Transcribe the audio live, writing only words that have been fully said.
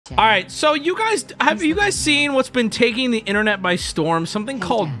All right, so have you guys seen what's been taking the internet by storm? Something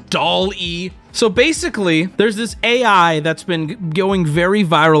called Dall-e. So basically, there's this AI that's been going very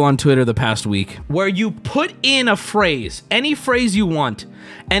viral on Twitter the past week, where you put in a phrase, any phrase you want,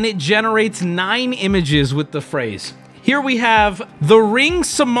 and it generates 9 images with the phrase. Here we have the ring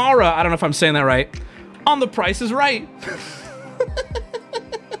Samara, I don't know if I'm saying that right, on The Price is Right.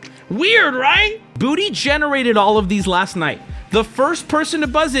 Weird, right? Booty generated all of these last night. The first person to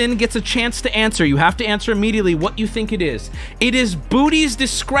buzz in gets a chance to answer. You have to answer immediately what you think it is. It is Booty's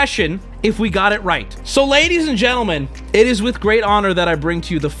discretion if we got it right. So ladies and gentlemen, it is with great honor that I bring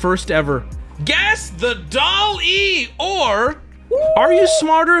to you the first ever Guess the Dall-e, or Are You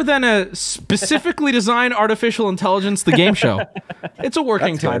Smarter Than a Specifically Designed Artificial Intelligence, the game show? It's a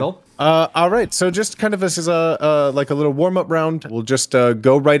working title. All right, so just kind of this is like a little warm-up round. We'll just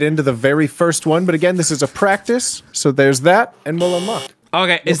go right into the very first one. But again, this is a practice, so there's that, and we'll unlock.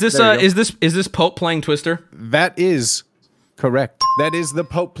 Okay, is this Pope playing Twister? That is correct. That is the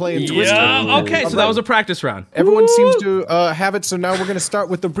Pope playing Twister. Yeah, okay, so that was a practice round. Everyone seems to have it, so now we're going to start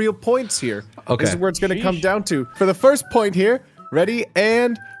with the real points here. Okay. This is where it's going to come down to. For the first point here, ready,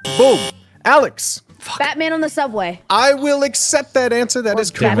 and boom. Alex. Batman on the subway. I will accept that answer. That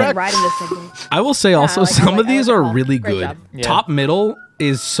is correct. Batman riding the subway. I will say also, some of these are really Great good. job. Yeah. Top middle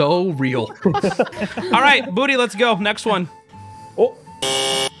is so real. All right, Booty, let's go. Next one.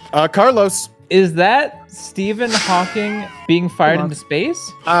 Carlos. Is that Stephen Hawking being fired into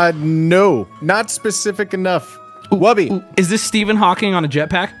space? No, not specific enough. Wubby. Is this Stephen Hawking on a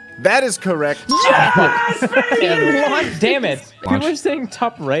jetpack? That is correct. Damn it. People are saying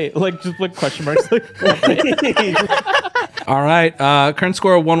top right, like just like question marks. Like, top right. All right, current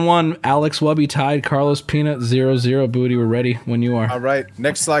score 1-1. Alex, Wubby tied. Carlos, Peanut 0-0. Booty, we're ready when you are. All right,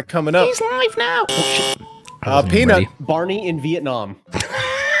 next slide coming up. He's live now. Oh, shit. Peanut. Ready. Barney in Vietnam.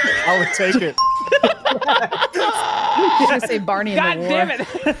 I would take it. I was gonna say Barney in God the war. damn it.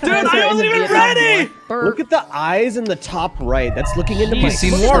 Dude, I wasn't even ready. Look at the eyes in the top right. That's looking into my He's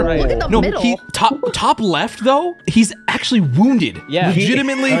seen sister more. right Look at now. the No, middle. he top left though. He's actually wounded. Yeah.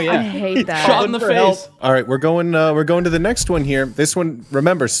 legitimately Oh, yeah. I hate that. shot in the For help. face. All right, we're going to the next one here. This one,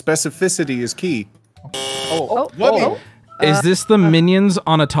 remember, specificity is key. Wubby. Is this the Minions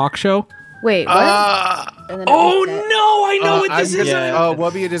on a talk show? Wait, what? And then it Oh was it. no, I know what this is.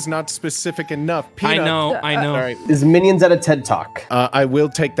 Wubby, it is not specific enough. I Peanut. know. All right. Is Minions at a TED Talk? I will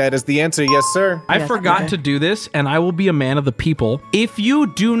take that as the answer. Yes, sir. I forgot to do this, and I will be a man of the people. If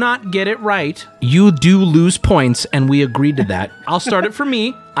you do not get it right, you do lose points, and we agreed to that. I'll start it for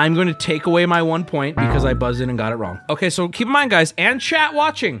me. I'm going to take away my 1 point because I buzzed in and got it wrong. Okay, so keep in mind, guys, and chat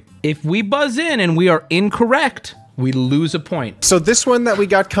watching, if we buzz in and we are incorrect, we lose a point. So this one that we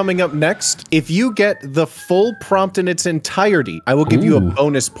got coming up next, if you get the full prompt in its entirety, I will give you a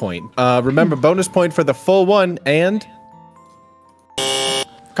bonus point. Remember, bonus point for the full one, and...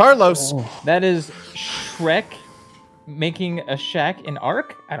 Carlos. That is Shrek making a shack in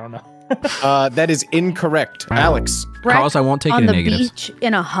Ark? I don't know. That is incorrect. Alex. Carlos, I won't take on any the negatives. beach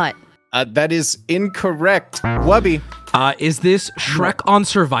in a hut. That is incorrect. Wubby. Is this Shrek on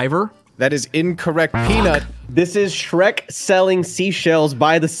Survivor? That is incorrect. Peanut. This is Shrek selling seashells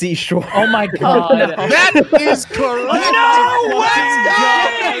by the seashore. Oh my god. That is correct.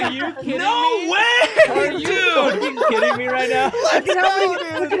 Are you kidding me? way, Are you fucking kidding me right now?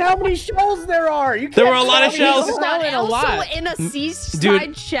 Look at how many shells there are. You There can't were a lot of tell me. shells. selling a lot. in a seaside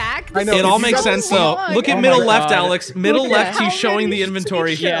Dude, shack. I know. It all If you makes got sense the though. one. Look at Oh middle my left, God. Alex. Middle Look at left, how he's showing the many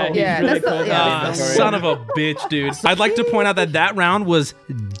inventory. Yeah, he's Yeah, really that's the- close yeah, on that's the the- Son of a bitch, dude. I'd like to point out that that round was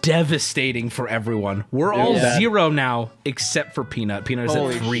devastating for everyone. We're all Yeah. 0 now, except for Peanut. Peanut is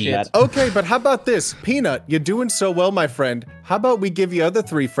Holy at 3. shit. Okay, but how about this? Peanut, you're doing so well, my friend. How about we give you other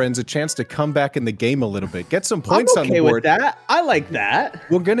 3 friends a chance to come back in the game a little bit? Get some I'm points on okay the with board. that. I like that.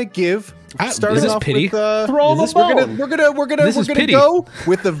 We're gonna give starting is this off pity? with Throw this- them we're gonna bone. This is pity. go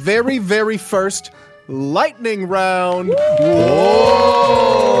with the very, very first lightning round. Whoa!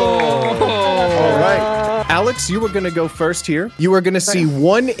 All right. Alex, you were gonna go first here. You are gonna see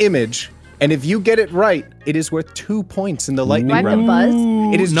one image, and if you get it right, it is worth 2 points in the lightning Do I have to round. buzz?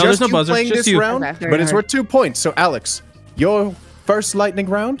 It is No, just there's no you buzzer, playing just this you. round, Okay, very but it's hard. worth 2 points. So Alex, your first lightning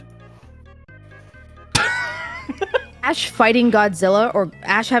round. Ash fighting Godzilla, or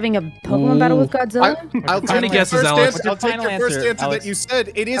Ash having a Pokemon battle with Godzilla? I'll many take your guesses, first Alex? answer. I'll What's your take your final first answer, answer Alex? that you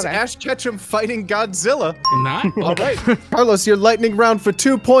said. It is Okay. Ash Ketchum fighting Godzilla. Not? All right. Carlos, your lightning round for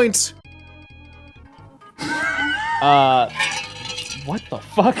 2 points. What the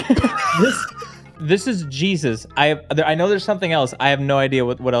fuck? This is Jesus. I know there's something else. I have no idea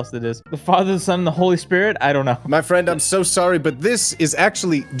what else it is. The Father, the Son, and the Holy Spirit? I don't know. My friend, I'm so sorry, but this is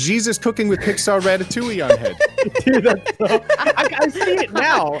actually Jesus cooking with Pixar Ratatouille on head. Dude, that's so... I see it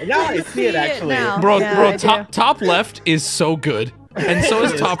now. Now I see it actually. now. Bro, Yeah, I do. top left is so good. And so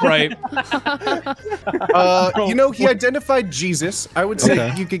is top right. You know, he identified Jesus. I would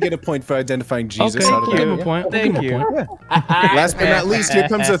say you could get a point for identifying Jesus. Okay, out of give that. him a point. Thank you. Last but not least, here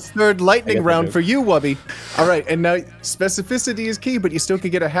comes a third lightning round for you, Wubby. All right, and now specificity is key, but you still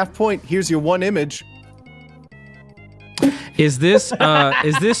could get a half point. Here's your one image. Is this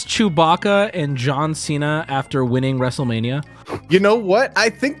Chewbacca and John Cena after winning WrestleMania? You know what? I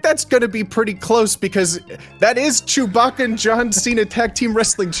think that's going to be pretty close because that is Chewbacca and John Cena Tag Team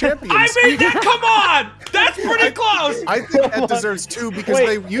Wrestling Champions. I mean, come on! That's pretty close! I think that deserves 2 because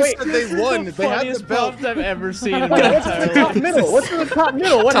you said they won. They had the belt. I've ever seen in my entire Top life. middle. What's in the top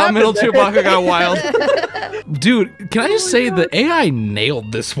middle? What Top middle happened there? Chewbacca got wild. Dude, can I just say the AI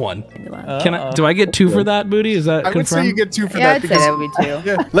nailed this one? Do I get 2 for that, Booty? Is that I would confirmed? say you get 2 for Yeah, that I'd say that would be 2.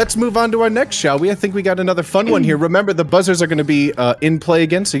 yeah. Let's move on to our next, shall we? I think we got another fun one here. Remember, the buzzers are going to be in play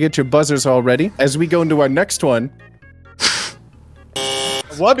again, so get your buzzers all ready. As we go into our next one.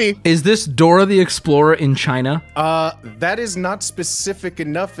 Wubby. Is this Dora the Explorer in China? That is not specific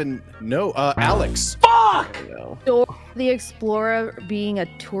enough, and no, Alex. Fuck! Dora the Explorer being a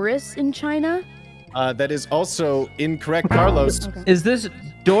tourist in China? That is also incorrect, Carlos. Okay. Is this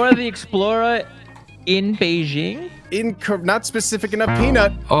Dora the Explorer in Beijing? Not specific enough,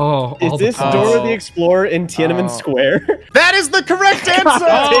 Peanut. Oh, Is this Dora the Explorer in Tiananmen Square? That is the correct answer!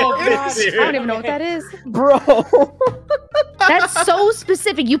 I don't even know what that is. Bro. That's so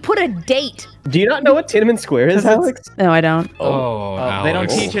specific. You put a date. Do you not know what Tiananmen Square is, Alex? No, I don't. Oh, They don't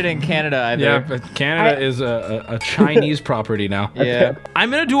Alex. teach it in Canada either. Yeah, but Canada is a Chinese property now. Yeah. I'm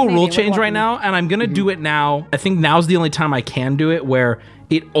gonna do a rule change right now, and I'm gonna do it now. I think now's the only time I can do it where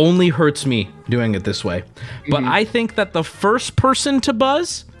it only hurts me doing it this way. But I think that the first person to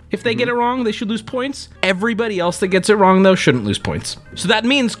buzz, if they get it wrong, they should lose points. Everybody else that gets it wrong, though, shouldn't lose points. So that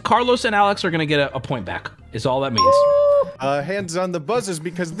means Carlos and Alex are gonna get a point back, is all that means. Hands on the buzzers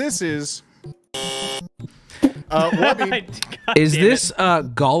because this is... Wubby. Is this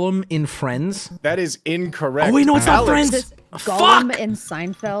Gollum in Friends? That is incorrect. Oh, wait, no, it's not Alex. Friends. This Gollum Fuck! and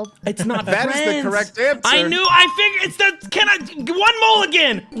Seinfeld. It's not That is Friends. the correct answer. I knew. I figured it's the one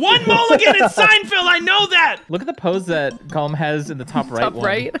mulligan. One mulligan in Seinfeld. I know that. Look at the pose that Gollum has in the top right Top one.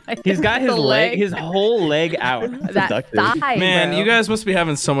 right? He's got his The leg, leg. his whole leg out. That seductive. thigh, Man, bro. you guys must be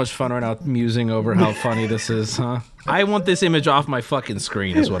having so much fun right now, musing over how funny this is, huh? I want this image off my fucking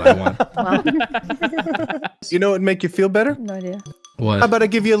screen. Is what I want. You know what would make you feel better? No idea. How What? about I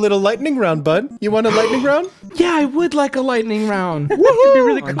give you a little lightning round, bud? You want a lightning round? Yeah, I would like a lightning round.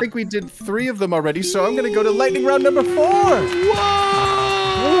 Woohoo! I think we did 3 of them already, so I'm gonna go to lightning round number 4.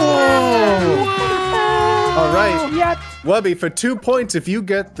 All right. Wubby, for 2 points, if you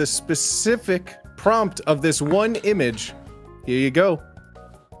get the specific prompt of this one image, here you go.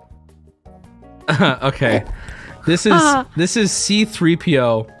 Okay. This is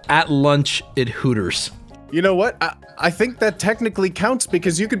C3PO at lunch at Hooters. You know what? I think that technically counts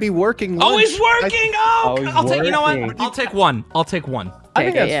because you could be working Oh, lunch. he's working! Oh, he's I'll take. You know what? working. I'll take one. I'll take one. I think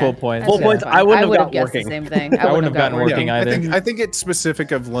Okay, that's yeah. full points. Full points. Fine. I wouldn't have would gotten guessed working. the same thing. I wouldn't have gotten working Yeah, either. I think it's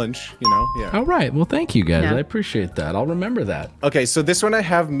specific of lunch, you know? Yeah. All right. Well, thank you guys. Yeah. I appreciate that. I'll remember that. Okay, so this one I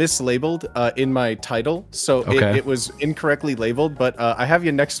have mislabeled in my title, so Okay. it was incorrectly labeled, but I have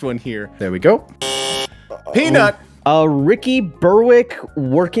your next one here. There we go. Peanut! Ricky Berwick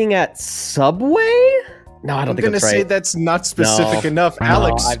working at Subway? No, I don't I'm think gonna that's right. say that's not specific enough.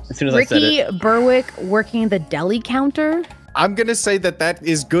 Alex, As soon as I said Ricky it. Berwick working the deli counter. I'm gonna say that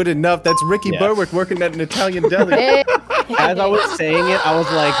is good enough. That's Ricky Yeah. Berwick working at an Italian deli. Hey. As I was saying it, I was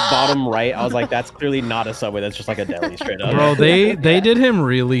like bottom right. I was like, that's clearly not a Subway. That's just like a deli straight up. Bro, they did him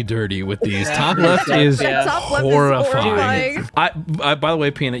really dirty with these. Top left is Yeah. Top left is horrifying. horrifying. By the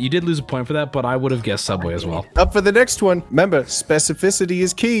way, Peanut, you did lose a point for that, but I would have guessed Subway as well. Up for the next one. Remember, specificity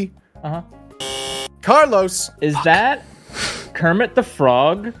is key. Uh-huh. Carlos, Is that Kermit the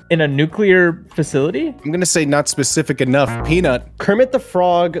Frog in a nuclear facility? I'm gonna say not specific enough. Peanut, Kermit the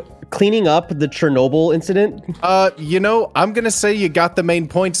Frog cleaning up the Chernobyl incident. you know, I'm gonna say you got the main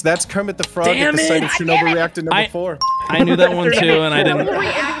points. That's Kermit the Frog Damn at the it! site of Chernobyl reactor number I- 4. I knew that one too, and I didn't.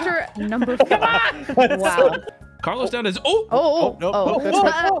 Reactor number 4. Wow. Carlos down is Oh, That's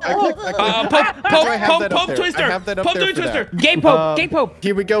right. I have that up Pope there. Twister. I have that up Pope there for Twister. that. Gay Pope, Gay Pope.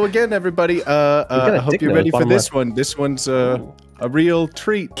 Here we go again, everybody. got I a hope dick you're nose, ready for bottom this left. one. This one's a real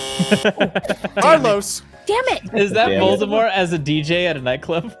treat. Carlos, Damn it. Is that Damn it. Voldemort as a DJ at a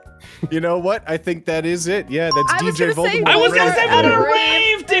nightclub? You know what? I think that is it. Yeah, that's I was DJ gonna say Voldemort. I was gonna Rave. say Out of middle rave.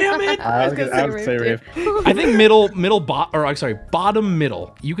 rave. Damn it! I was gonna say Rave. I think bottom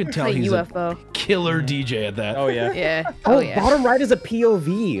middle. You could tell Like he's UFO. a killer DJ at that. Oh yeah. Yeah. Oh, Oh yeah. bottom right is a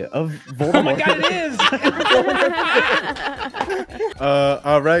POV of Voldemort. Oh my god, it is.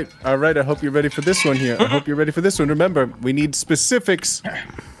 All right. I hope you're ready for this one here. I hope you're ready for this one. Remember, we need specifics.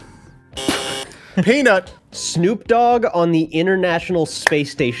 Peanut. Snoop Dogg on the International Space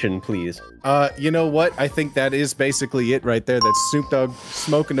Station, please. You know what? I think that is basically it right there. That's Snoop Dogg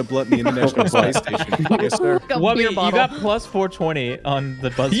smoking a blunt in the International Space Station. Yes, sir. Like a Wubby, beer you bottle. got plus 420 on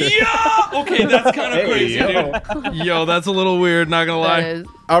the buzzer. Yeah! Okay, that's kind of crazy, yo. dude. Yo, that's a little weird, not gonna lie. That is.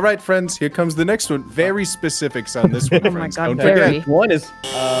 All right, friends. Here comes the next one. Very specifics on this one, Oh my friends. God, Don't very. forget. One is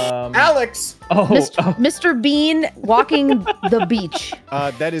Alex. Mr. Bean walking the beach.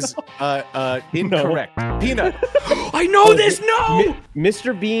 That is incorrect. Peanut. I know this. No.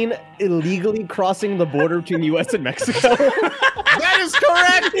 Mr. Bean illegally crossing the border between the U.S. and Mexico. That is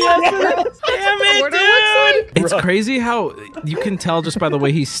correct. Damn What it, it dude! It's crazy how you can tell just by the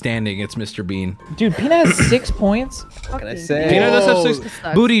way he's standing. It's Mr. Bean. Dude, Peanut has 6 points. Can I say? Peanut does have Whoa. 6.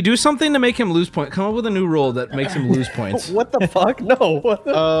 sucks. Booty, do something to make him lose points. Come up with a new rule that makes him lose points. What the fuck? No. What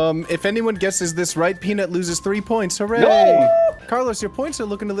the? If anyone guesses this right, Peanut loses 3 points. Hooray! No! Carlos, your points are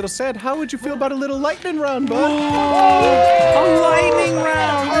looking a little sad. How would you feel about a little lightning round, bud? A lightning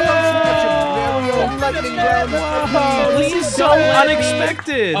round. Lightning round. Wow, this is so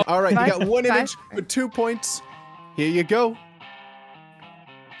unexpected. All right, you got 1 Five. image for 2 points. Here you go.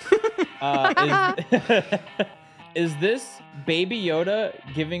 Is this Baby Yoda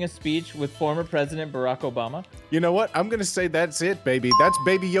giving a speech with former President Barack Obama? You know what? I'm gonna say that's it, baby. That's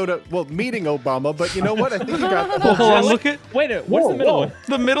Baby Yoda. Well, meeting Obama, but you know what? I think you got the Hold whole on, gist. look at Wait, what's the middle one?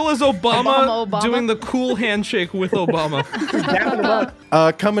 the middle is Obama, Obama. doing the cool handshake with Obama.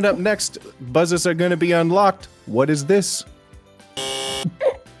 Coming up next, buzzers are gonna be unlocked. What is this?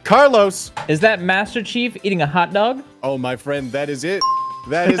 Carlos. Is that Master Chief eating a hot dog? Oh, my friend, that is it.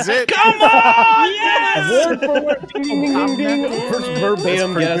 That is it. Come on! Yes! Word for word. Ding, ding, ding, ding, ding. First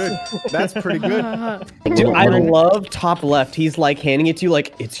verbatim Pretty guess. good. That's pretty good. Dude, I love top left. He's like handing it to you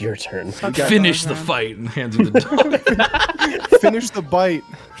like, it's your turn. Finish the fight and hands you the dog. Finish the bite.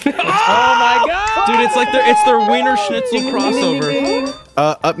 Oh my god! Dude, it's their Wiener Schnitzel crossover.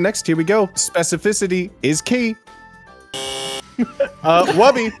 Up next, here we go. Specificity is key.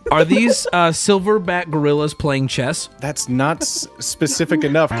 Wubby. Are these silverback gorillas playing chess? That's not specific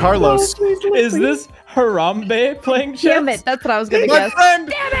enough. Carlos. Is this Harambe playing chess? Damn it, that's what I was gonna My guess. friend,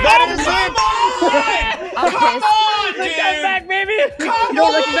 that is it. I'm pissed. Come back, baby! You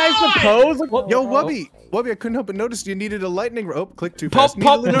don't recognize the pose? Like, Yo, Wubby, I couldn't help but notice you needed a lightning rope. Click too Pope, fast. Need a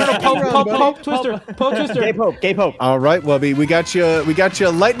pope, no, little no, lightning pope, round, pope, buddy. pope, twister, pope, twister. Gay Pope. All right, Wubby, we got you a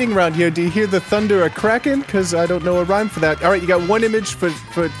lightning round here. Do you hear the thunder a cracking? Because I don't know a rhyme for that. All right, you got 1 image for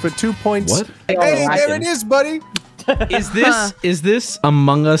 2 points. What? Hey, there it is, buddy. Is this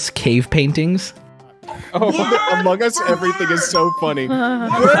Among Us cave paintings? Among Us, everything is so funny.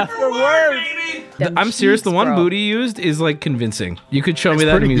 Word for word. I'm serious. The one bro. Booty used is like convincing. You could show me that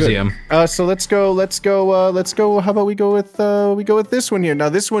in a pretty good. museum. So let's go. How about we go with this one here? Now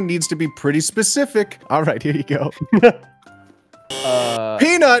this one needs to be pretty specific. All right, here you go.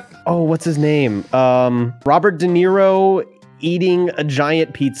 Peanut. Oh, what's his name? Robert De Niro eating a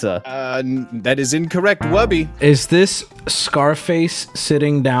giant pizza. That is incorrect, Wubby. Is this Scarface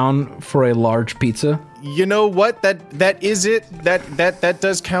sitting down for a large pizza? You know what? That is it. That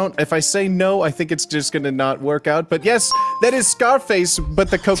does count. If I say no, I think it's just gonna not work out. But yes, that is Scarface, but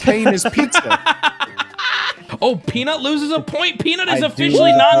the cocaine is pizza. Oh, Peanut loses a point. Peanut is I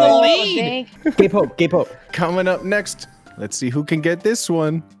officially do. not in the Oh, lead. dang. Gay Pope. Coming up next, let's see who can get this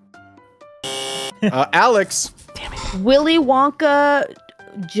one. Alex. Willy Wonka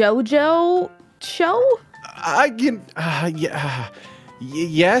JoJo show? I can.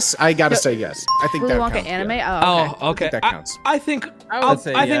 Yes, I gotta say yes. I think Willy that Wonka counts, anime? yeah. Oh, Oh, okay. okay. that counts. I think I would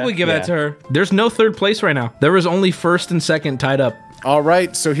say I think yeah. we give that Yeah. to her. There's no third place right now. There was only first and second tied up. All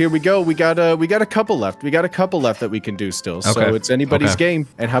right, so here we go. We got a couple left. We got a couple left that we can do still. So Okay. it's anybody's Okay. game.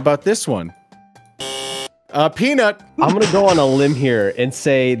 And how about this one? Peanut. I'm gonna go on a limb here and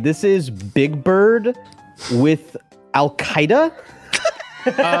say this is Big Bird with Al Qaeda.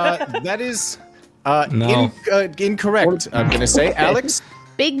 That is No. incorrect. I'm gonna say Alex.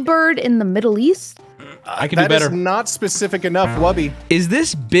 Big Bird in the Middle East? I can do That is better. not specific enough, Wubby. Is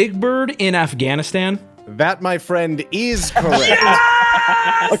this Big Bird in Afghanistan? That, my friend, is correct.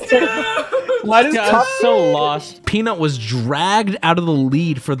 Why does I'm so lost. Peanut was dragged out of the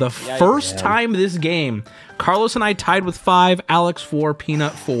lead for the first time this game. Carlos and I tied with 5, Alex 4,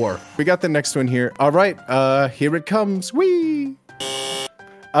 Peanut 4. We got the next one here. All right, here it comes. Whee!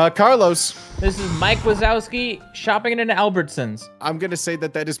 Carlos. This is Mike Wazowski shopping in an Albertsons. I'm gonna say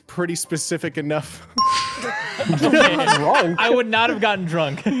that is pretty specific enough. wrong? I would not have gotten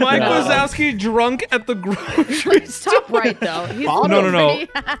drunk. Mike Wazowski drunk at the grocery store. Top right though. He's No.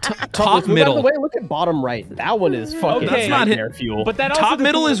 Top By middle. the way, look at bottom right. That one is fucking Okay. That's not nightmare fuel. But that also Top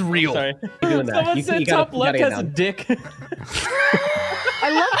middle doesn't- is real. Sorry. You're doing that. Someone You said gotta- top you left gotta get has a down. dick. I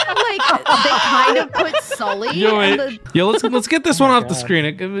love how like they kind of put Sully in the Yo, let's get this one off the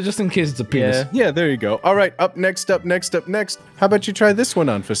screen, just in case it's a penis. Yeah, there you go. All right, up next. How about you try this one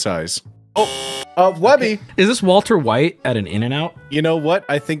on for size? Webby. Is this Walter White at an In-N-Out? You know what?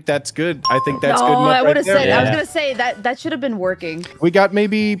 I think that's good. I think that's good No, enough I right would have there. said. I was Yeah. gonna say that should have been working. We got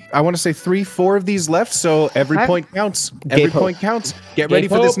maybe, I want to say 3, 4 of these left, so every Okay. point counts. Gay Every Pope. point counts. Get Gay ready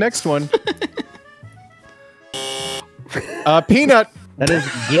for this Pope. next one. Peanut. That is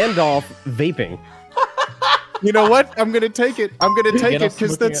Gandalf vaping. You know what? I'm gonna take it. I'm gonna take it Gandalf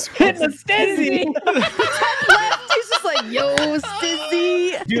because smoking that's. It's a Stizzy. He's just like, yo,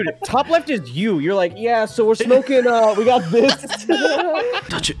 Stizzy. Dude, top left is you. You're like, yeah, so we're smoking, we got this.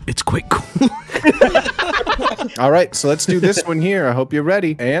 Touch it. It's quite cool. All right, so let's do this one here. I hope you're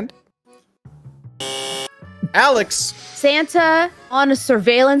ready. And Alex. Santa on a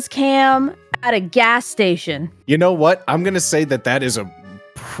surveillance cam at a gas station. You know what? I'm gonna say that is a.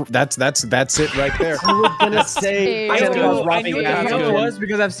 That's it right there. I was gonna say, I Santa knew- Claus I robbing knew gas what it station. was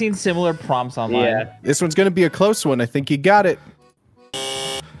because I've seen similar prompts online. Yeah. This one's gonna be a close one. I think you got it.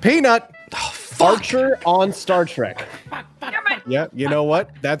 Peanut. Archer on Star Trek. Yeah, you know what?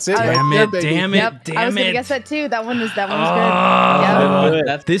 That's it. Damn right there, baby. Damn it. Yep, I was Damn gonna it. guess that too. That one was good. Good.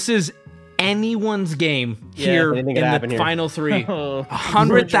 That's This is anyone's game Yeah, here anything in could the happen here. final 3. Oh.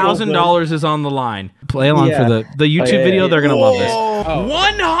 $100,000 is on the line. Play along Yeah. for the YouTube yeah, video. yeah. They're gonna love this. Oh.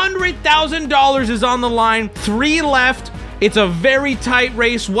 $100,000 is on the line. 3 left. It's a very tight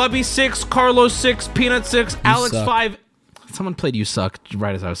race. Wubby 6, Carlos 6, Peanut 6, Alex suck. 5. Someone played "You Suck"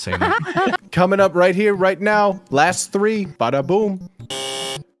 right as I was saying that. Coming up right here, right now. Last 3. Bada boom.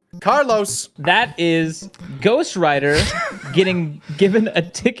 Carlos. That is Ghost Rider getting given a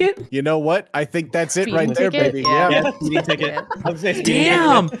ticket. You know what? I think that's it Speeding right there, ticket? baby. Yeah. Yeah. Speeding ticket. I was gonna say speeding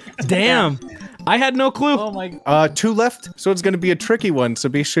Damn. Damn. I had no clue. Oh my! 2 left, so it's gonna be a tricky one. So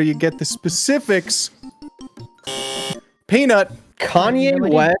be sure you get the specifics. Peanut. Kanye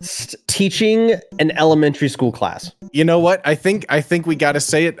West teaching an elementary school class. You know what? I think we gotta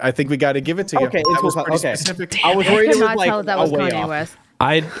say it. I think we gotta give it to you. Okay, that it's was cool. pretty Okay. specific. I was I worried could it was not like tell if that a was way Kanye off. West.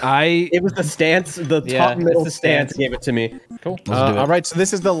 I It was the stance, the Yeah, top middle it's the stance. gave it to me. Cool. All right, so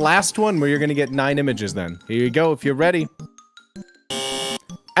this is the last one where you're gonna get 9 images. Then here you go. If you're ready,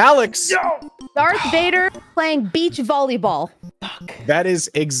 Alex. Darth Vader playing beach volleyball. That is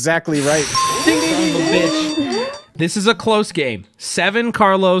exactly right. This is a close game. 7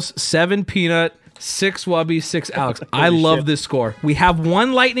 Carlos, 7 Peanut, 6 Wubby, 6 Alex. I love this score. We have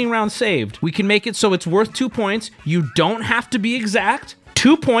 1 lightning round saved. We can make it so it's worth 2 points. You don't have to be exact.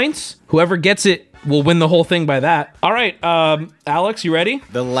 2 points. Whoever gets it will win the whole thing by that. All right, Alex, you ready?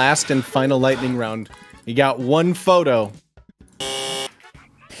 The last and final lightning round. You got 1 photo.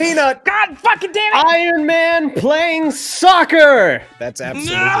 Peanut. God fucking damn it! Iron Man playing soccer. That's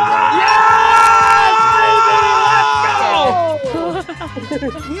absolutely right.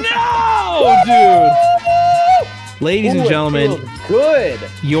 No, dude. Ladies and Ooh, it gentlemen, feels good.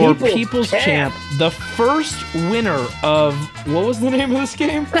 your People's Champ, the first winner of, what was the name of this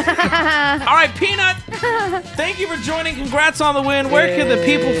game? All right, Peanut, thank you for joining. Congrats on the win. Where can the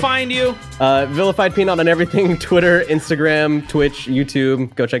people find you? Vilified Peanut on everything: Twitter, Instagram, Twitch,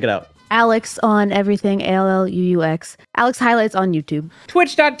 YouTube. Go check it out. Alex on everything, ALLUUX. Alex highlights on YouTube.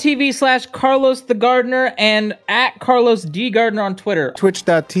 Twitch.tv/Carlos the Gardener and at Carlos D Gardener on Twitter.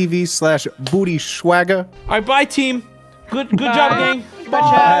 Twitch.tv/Booty Schwagger. All right, bye, team. Good job, gang.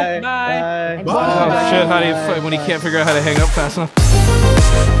 Bye. Bye. Oh, shit, how do you, when you can't figure out how to hang up fast enough?